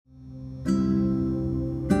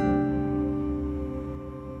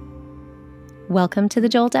Welcome to the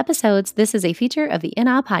Jolt episodes. This is a feature of the In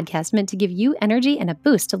Awe podcast meant to give you energy and a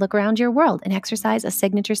boost to look around your world and exercise a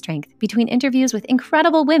signature strength. Between interviews with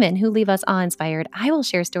incredible women who leave us awe-inspired, I will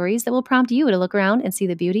share stories that will prompt you to look around and see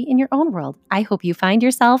the beauty in your own world. I hope you find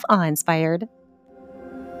yourself awe-inspired.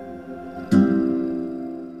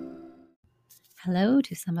 Hello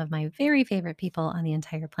to some of my very favorite people on the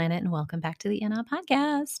entire planet, and welcome back to the In Awe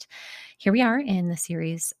podcast. Here we are in the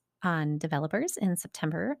series on developers in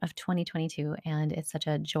September of 2022, and it's such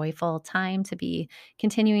a joyful time to be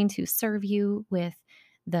continuing to serve you with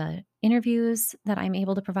the interviews that I'm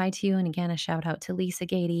able to provide to you. And again, a shout out to Lisa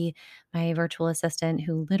Gady, my virtual assistant,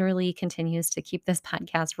 who literally continues to keep this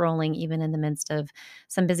podcast rolling even in the midst of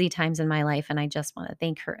some busy times in my life. And I just want to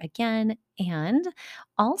thank her again. And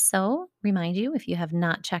also remind you, if you have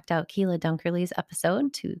not checked out Keela Dunkerley's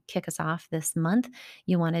episode to kick us off this month,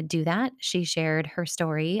 you want to do that. She shared her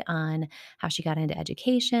story on how she got into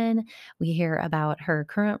education. We hear about her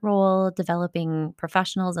current role developing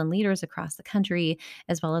professionals and leaders across the country,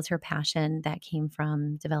 as well as her passion that came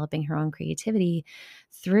from developing her own creativity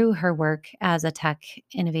through her work as a tech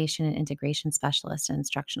innovation and integration specialist and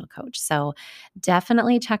instructional coach. So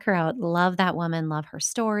definitely check her out. Love that woman, love her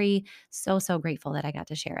story. So grateful that I got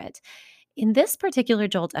to share it. In this particular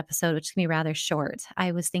Jolt episode, which can be rather short,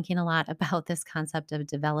 I was thinking a lot about this concept of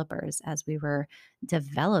developers as we were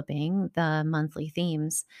developing the monthly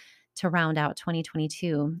themes to round out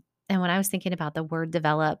 2022. And when I was thinking about the word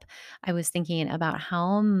develop, I was thinking about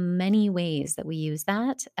how many ways that we use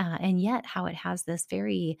that, and yet how it has this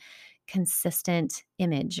very consistent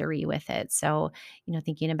imagery with it. So,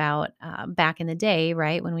 thinking about back in the day,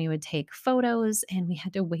 right, when we would take photos and we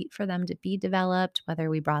had to wait for them to be developed, whether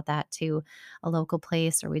we brought that to a local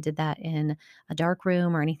place or we did that in a dark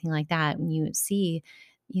room or anything like that, when you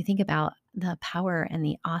think about the power and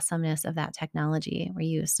the awesomeness of that technology where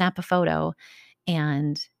you snap a photo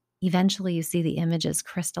and eventually you see the images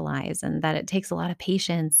crystallize, and that it takes a lot of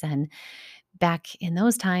patience. And back in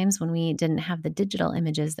those times when we didn't have the digital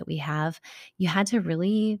images that we have, you had to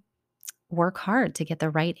really work hard to get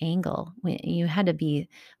the right angle. You had to be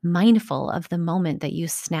mindful of the moment that you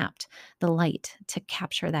snapped the light to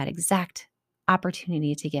capture that exact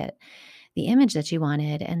opportunity to get the image that you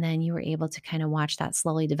wanted. And then you were able to kind of watch that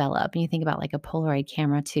slowly develop. And you think about like a Polaroid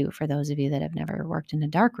camera too, for those of you that have never worked in a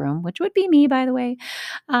dark room, which would be me, by the way.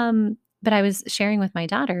 But I was sharing with my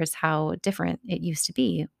daughters how different it used to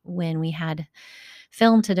be when we had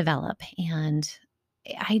film to develop. And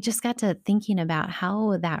I just got to thinking about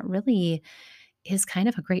how that really is kind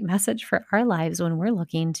of a great message for our lives when we're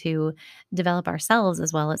looking to develop ourselves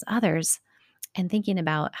as well as others, and thinking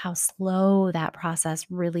about how slow that process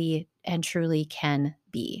really and truly can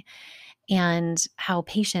be, and how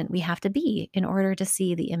patient we have to be in order to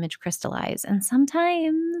see the image crystallize. And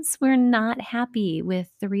sometimes we're not happy with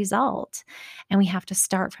the result, and we have to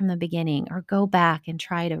start from the beginning or go back and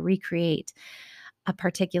try to recreate a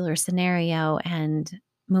particular scenario and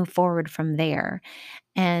move forward from there.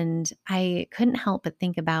 And I couldn't help but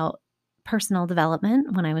think about personal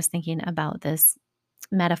development when I was thinking about this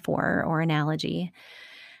metaphor or analogy.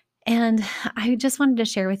 And I just wanted to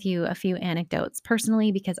share with you a few anecdotes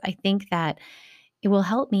personally, because I think that it will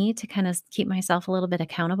help me to kind of keep myself a little bit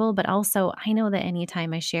accountable. But also, I know that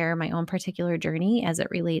anytime I share my own particular journey as it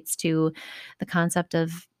relates to the concept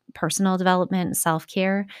of personal development, self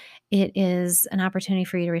care, it is an opportunity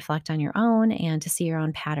for you to reflect on your own and to see your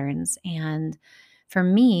own patterns. And for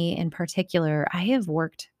me in particular, I have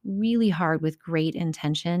worked really hard with great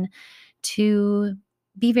intention to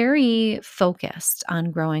be very focused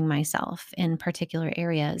on growing myself in particular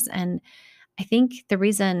areas. And I think the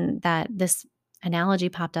reason that this analogy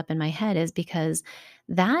popped up in my head is because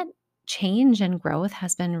that change and growth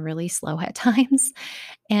has been really slow at times.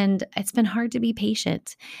 And it's been hard to be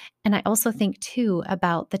patient. And I also think too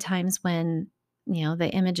about the times when, the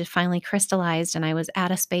image had finally crystallized and I was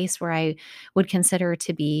at a space where I would consider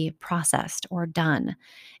to be processed or done.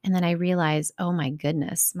 And then I realized, oh my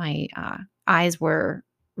goodness, my eyes were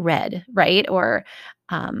red, right? Or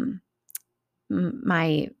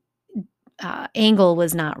my angle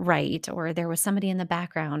was not right, or there was somebody in the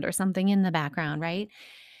background or something in the background, right?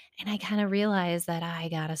 And I kind of realized that I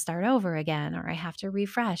got to start over again, or I have to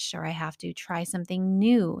refresh, or I have to try something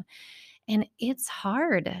new. And it's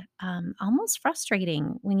hard, almost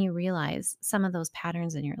frustrating when you realize some of those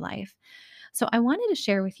patterns in your life. So I wanted to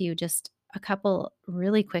share with you just a couple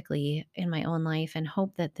really quickly in my own life, and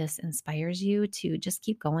hope that this inspires you to just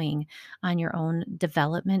keep going on your own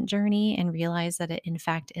development journey and realize that it in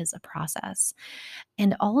fact is a process.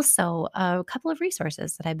 And also a couple of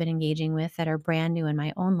resources that I've been engaging with that are brand new in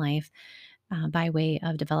my own life. by way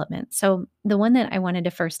of development. So, the one that I wanted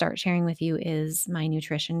to first start sharing with you is my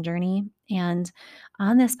nutrition journey. And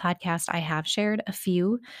on this podcast, I have shared a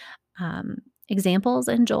few um, examples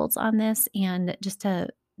and jolts on this. And just to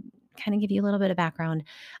kind of give you a little bit of background,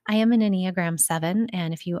 I am an Enneagram 7.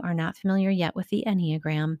 And if you are not familiar yet with the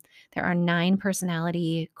Enneagram, there are 9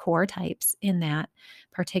 personality core types in that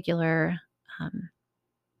particular. Um,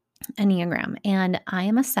 Enneagram. And I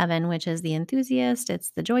am a 7, which is the enthusiast,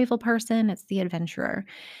 it's the joyful person, it's the adventurer.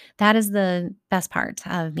 That is the best part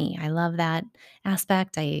of me. I love that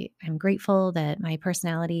aspect. I'm grateful that my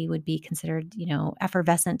personality would be considered,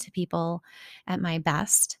 effervescent to people at my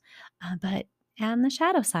best. But on the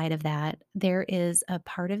shadow side of that, there is a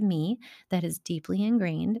part of me that is deeply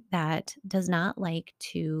ingrained that does not like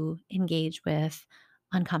to engage with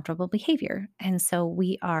uncomfortable behavior. And so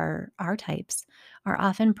our types are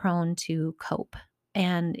often prone to cope.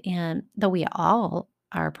 And though we all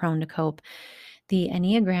are prone to cope, the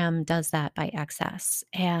Enneagram does that by excess,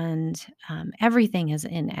 and everything is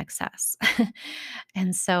in excess.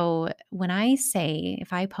 And so,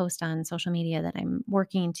 if I post on social media that I'm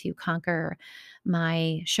working to conquer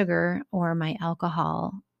my sugar or my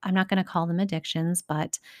alcohol, I'm not going to call them addictions,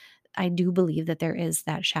 but I do believe that there is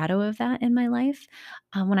that shadow of that in my life.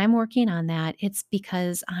 When I'm working on that, it's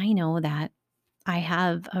because I know that I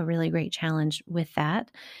have a really great challenge with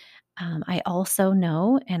that. I also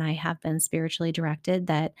know, and I have been spiritually directed,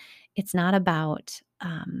 that it's not about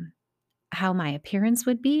how my appearance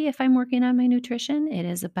would be if I'm working on my nutrition. It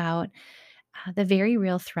is about the very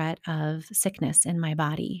real threat of sickness in my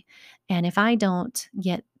body. And if I don't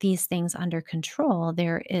get these things under control,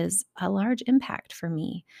 there is a large impact for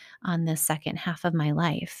me on the second half of my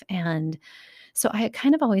life. And so I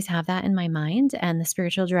kind of always have that in my mind. And the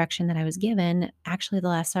spiritual direction that I was given, actually, the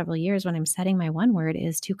last several years when I'm setting my one word,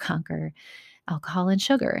 is to conquer alcohol and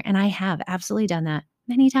sugar. And I have absolutely done that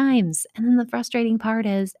many times. And then the frustrating part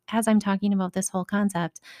is, as I'm talking about this whole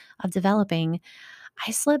concept of developing,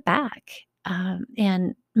 I slip back.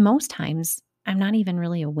 And most times, I'm not even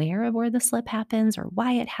really aware of where the slip happens or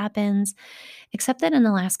why it happens, except that in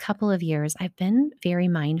the last couple of years, I've been very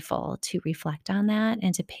mindful to reflect on that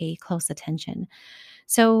and to pay close attention.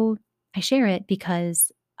 So I share it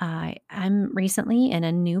because I'm recently in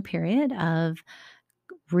a new period of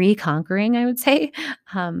reconquering, I would say,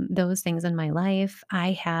 those things in my life.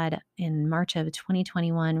 I had in March of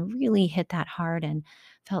 2021 really hit that hard and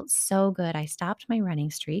felt so good. I stopped my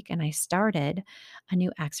running streak and I started a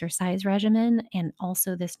new exercise regimen and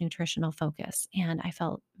also this nutritional focus. And I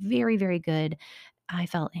felt very, very good. I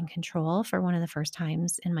felt in control for one of the first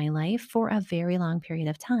times in my life for a very long period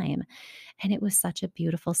of time. And it was such a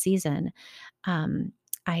beautiful season.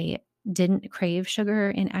 I didn't crave sugar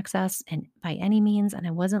in excess and by any means, and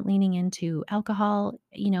I wasn't leaning into alcohol,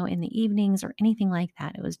 in the evenings or anything like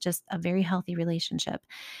that. It was just a very healthy relationship.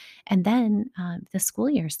 And then the school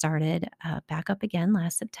year started back up again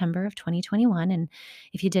last September of 2021. And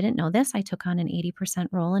if you didn't know this, I took on an 80%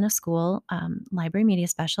 role in a school, library media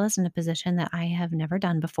specialist, in a position that I have never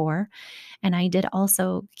done before. And I did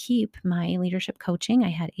also keep my leadership coaching. I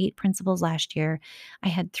had 8 principals last year. I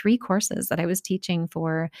had 3 courses that I was teaching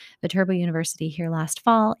for Viterbo University here last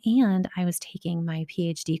fall, and I was taking my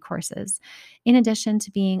PhD courses, in addition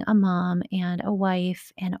to being a mom and a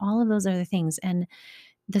wife and all of those other things. And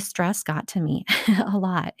the stress got to me a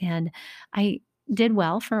lot. And I did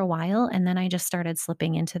well for a while. And then I just started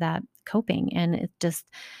slipping into that coping. And it just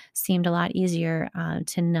seemed a lot easier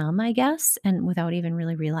to numb, I guess, and without even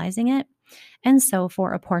really realizing it. And so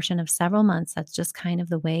for a portion of several months, that's just kind of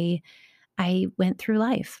the way I went through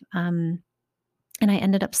life. And I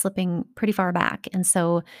ended up slipping pretty far back. And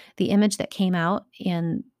so the image that came out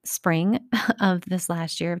in spring of this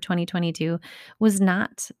last year of 2022 was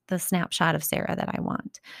not the snapshot of Sarah that I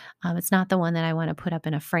want. It's not the one that I want to put up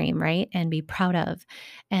in a frame, right? And be proud of.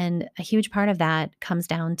 And a huge part of that comes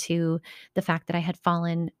down to the fact that I had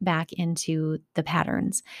fallen back into the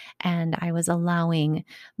patterns and I was allowing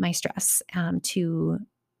my stress to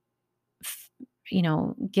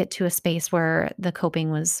get to a space where the coping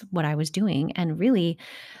was what I was doing. And really,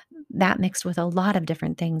 that mixed with a lot of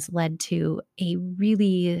different things led to a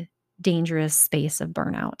really dangerous space of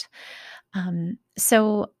burnout.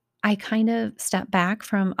 So I kind of stepped back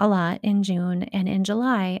from a lot in June. And in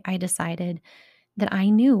July, I decided that I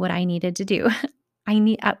knew what I needed to do. I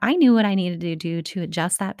knew what I needed to do to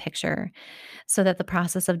adjust that picture so that the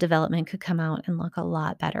process of development could come out and look a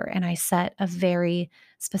lot better. And I set a very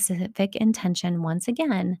specific intention once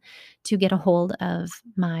again to get a hold of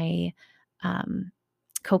my um,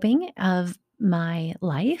 coping, of my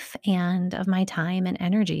life, and of my time and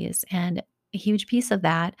energies. And a huge piece of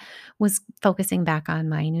that was focusing back on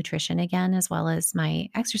my nutrition again, as well as my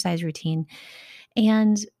exercise routine.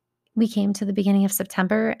 And we came to the beginning of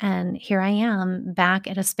September, and here I am back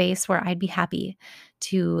at a space where I'd be happy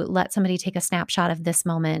to let somebody take a snapshot of this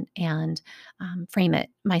moment and frame it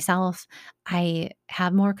myself. I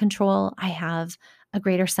have more control. I have a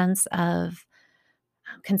greater sense of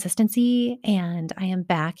consistency, and I am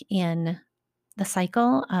back in the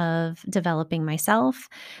cycle of developing myself.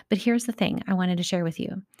 But here's the thing I wanted to share with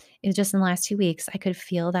you is just in the last 2 weeks, I could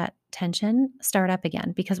feel that tension start up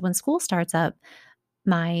again because when school starts up,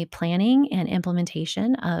 my planning and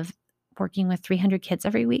implementation of working with 300 kids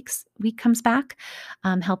every week comes back,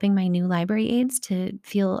 helping my new library aides to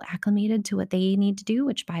feel acclimated to what they need to do,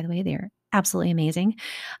 which, by the way, they're absolutely amazing.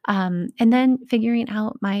 And then figuring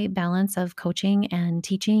out my balance of coaching and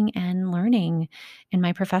teaching and learning in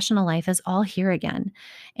my professional life is all here again.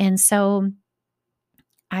 And so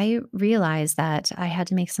I realized that I had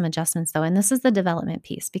to make some adjustments though. And this is the development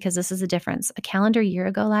piece because this is the difference. A calendar year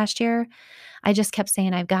ago last year, I just kept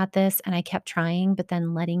saying, I've got this. And I kept trying, but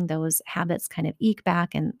then letting those habits kind of eke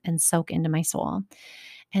back and soak into my soul.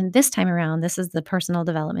 And this time around, this is the personal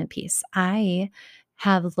development piece. I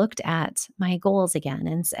have looked at my goals again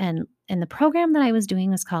and the program that I was doing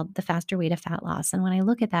was called The Faster Way to Fat Loss. And when I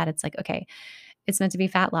look at that, it's like, okay, it's meant to be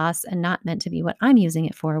fat loss and not meant to be what I'm using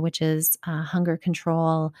it for, which is hunger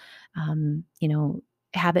control,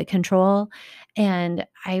 habit control. And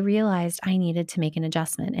I realized I needed to make an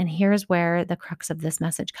adjustment. And here's where the crux of this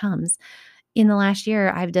message comes. In the last year,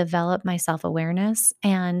 I've developed my self awareness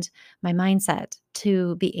and my mindset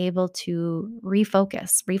to be able to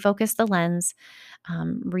refocus the lens,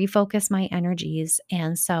 refocus my energies.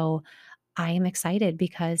 And so I am excited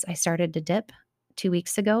because I started to dip 2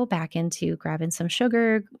 weeks ago back into grabbing some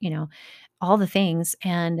sugar, all the things.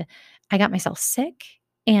 And I got myself sick.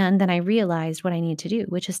 And then I realized what I need to do,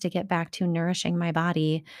 which is to get back to nourishing my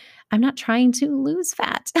body. I'm not trying to lose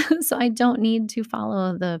fat. So I don't need to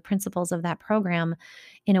follow the principles of that program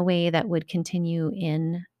in a way that would continue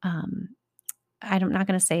in I'm not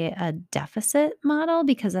going to say a deficit model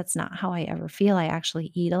because that's not how I ever feel. I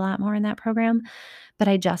actually eat a lot more in that program, but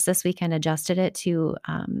I just this weekend adjusted it to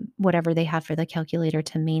whatever they have for the calculator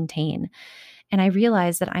to maintain. And I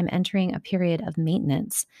realized that I'm entering a period of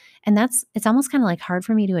maintenance. And it's almost kind of like hard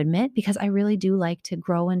for me to admit because I really do like to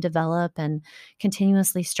grow and develop and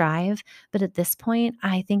continuously strive. But at this point,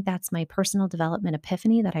 I think that's my personal development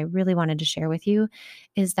epiphany that I really wanted to share with you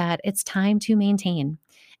is that it's time to maintain.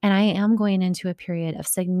 And I am going into a period of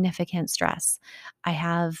significant stress. I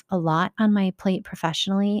have a lot on my plate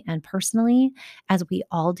professionally and personally, as we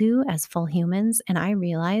all do as full humans. And I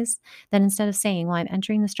realized that instead of saying, well, I'm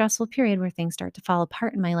entering the stressful period where things start to fall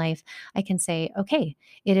apart in my life, I can say, okay,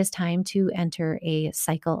 it is time to enter a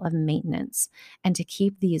cycle of maintenance and to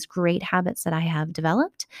keep these great habits that I have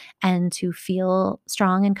developed and to feel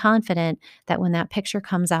strong and confident that when that picture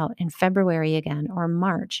comes out in February again or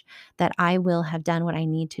March, that I will have done what I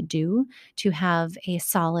need to do to have a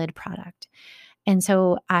solid product. And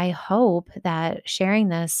so I hope that sharing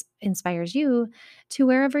this inspires you to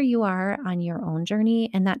wherever you are on your own journey.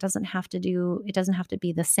 And it doesn't have to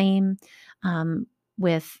be the same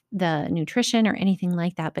with the nutrition or anything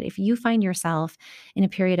like that. But if you find yourself in a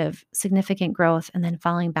period of significant growth and then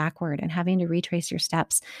falling backward and having to retrace your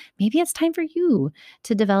steps, maybe it's time for you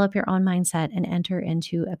to develop your own mindset and enter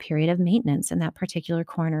into a period of maintenance in that particular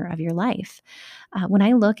corner of your life. When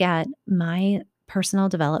I look at my personal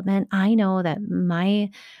development, I know that my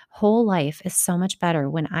whole life is so much better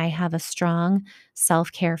when I have a strong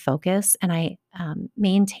self care focus and I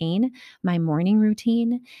maintain my morning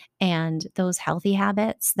routine and those healthy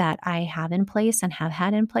habits that I have in place and have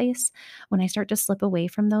had in place. When I start to slip away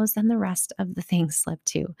from those, then the rest of the things slip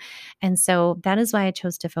too. And so that is why I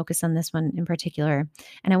chose to focus on this one in particular.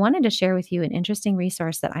 And I wanted to share with you an interesting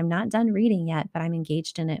resource that I'm not done reading yet, but I'm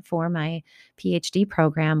engaged in it for my PhD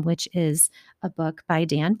program, which is a book by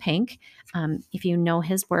Dan Pink. If you know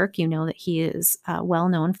his work, you know that he is well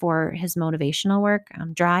known for his motivational work,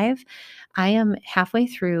 Drive. I am halfway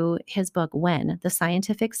through his book, When, The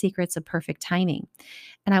Scientific Secrets of Perfect Timing.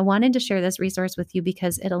 And I wanted to share this resource with you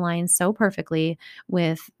because it aligns so perfectly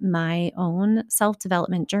with my own self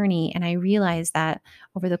development journey. And I realized that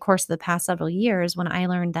over the course of the past several years, when I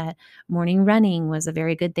learned that morning running was a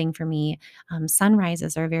very good thing for me,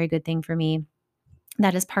 sunrises are a very good thing for me,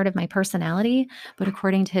 that is part of my personality. But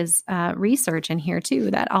according to his research in here too,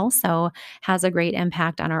 that also has a great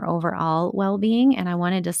impact on our overall well-being. And I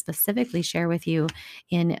wanted to specifically share with you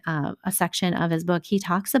in a section of his book, he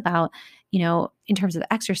talks about, in terms of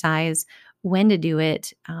exercise, when to do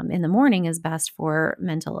it in the morning is best for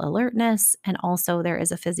mental alertness. And also, there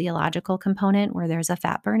is a physiological component where there's a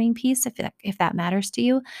fat burning piece, if that matters to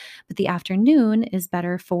you. But the afternoon is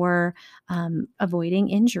better for avoiding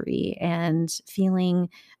injury and feeling.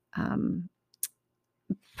 Um,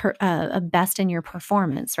 best in your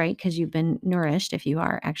performance, right? Because you've been nourished if you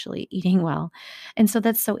are actually eating well. And so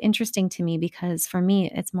that's so interesting to me because for me,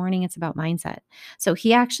 it's morning, it's about mindset. So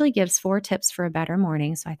he actually gives 4 tips for a better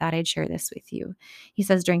morning. So I thought I'd share this with you. He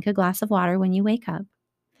says, drink a glass of water when you wake up.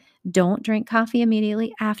 Don't drink coffee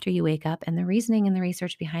immediately after you wake up. And the reasoning and the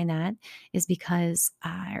research behind that is because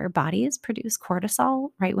our bodies produce cortisol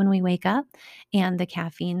right when we wake up, and the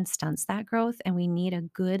caffeine stunts that growth. And we need a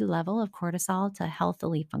good level of cortisol to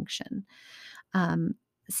healthily function. Um,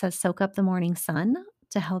 says soak up the morning sun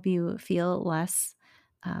to help you feel less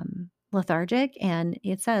lethargic. And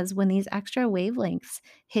it says when these extra wavelengths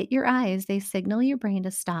hit your eyes, they signal your brain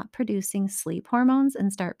to stop producing sleep hormones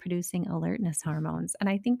and start producing alertness hormones. And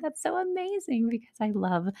I think that's so amazing because I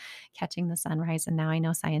love catching the sunrise. And now I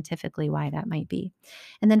know scientifically why that might be.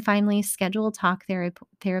 And then finally, schedule talk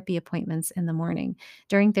therapy appointments in the morning.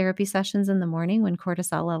 During therapy sessions in the morning, when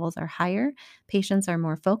cortisol levels are higher, patients are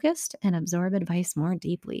more focused and absorb advice more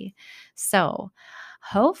deeply. So,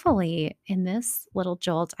 hopefully, in this little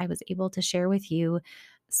jolt, I was able to share with you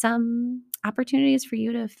some opportunities for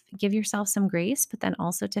you to give yourself some grace, but then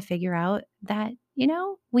also to figure out that,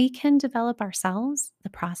 we can develop ourselves. The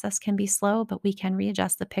process can be slow, but we can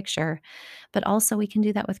readjust the picture. But also, we can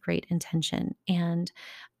do that with great intention. And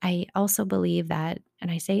I also believe that,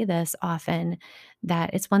 and I say this often,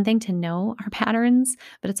 that it's one thing to know our patterns,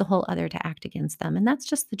 but it's a whole other to act against them. And that's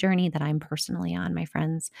just the journey that I'm personally on, my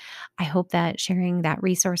friends. I hope that sharing that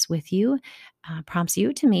resource with you prompts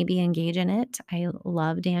you to maybe engage in it. I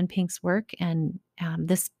love Dan Pink's work, and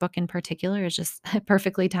this book in particular is just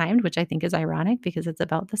perfectly timed, which I think is ironic because it's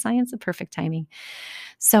about the science of perfect timing.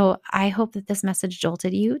 So I hope that this message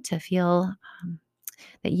jolted you to feel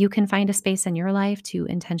that you can find a space in your life to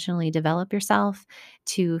intentionally develop yourself,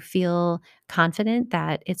 to feel confident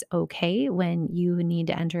that it's okay when you need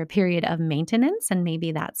to enter a period of maintenance. And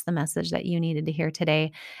maybe that's the message that you needed to hear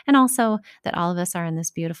today. And also that all of us are in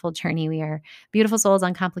this beautiful journey. We are beautiful souls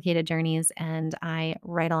on complicated journeys. And I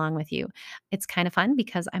right along with you. It's kind of fun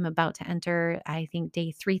because I'm about to enter, I think,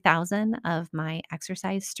 day 3,000 of my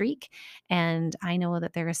exercise streak. And I know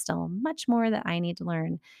that there is still much more that I need to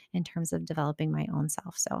learn in terms of developing my own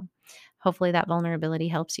self. So hopefully that vulnerability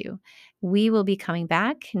helps you. We will be coming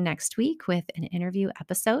back next week with an interview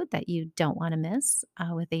episode that you don't want to miss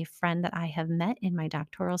with a friend that I have met in my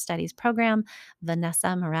doctoral studies program,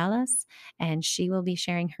 Vanessa Morales, and she will be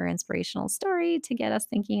sharing her inspirational story to get us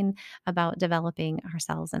thinking about developing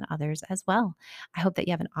ourselves and others as well. I hope that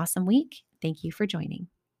you have an awesome week. Thank you for joining.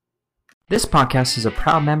 This podcast is a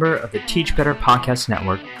proud member of the Teach Better Podcast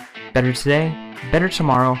Network. Better today, better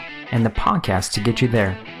tomorrow, and the podcast to get you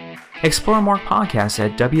there. Explore more podcasts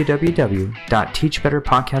at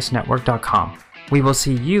www.teachbetterpodcastnetwork.com. We will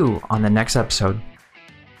see you on the next episode.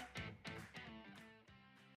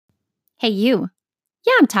 Hey, you.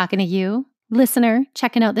 Yeah, I'm talking to you, listener,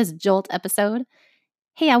 checking out this Jolt episode.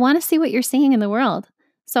 Hey, I want to see what you're seeing in the world.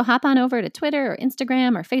 So hop on over to Twitter or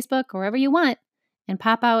Instagram or Facebook or wherever you want and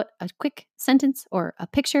pop out a quick sentence or a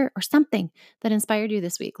picture or something that inspired you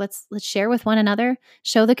this week. Let's share with one another,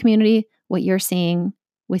 show the community what you're seeing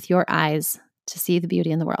with your eyes to see the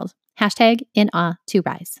beauty in the world.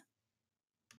 #InAweToRise.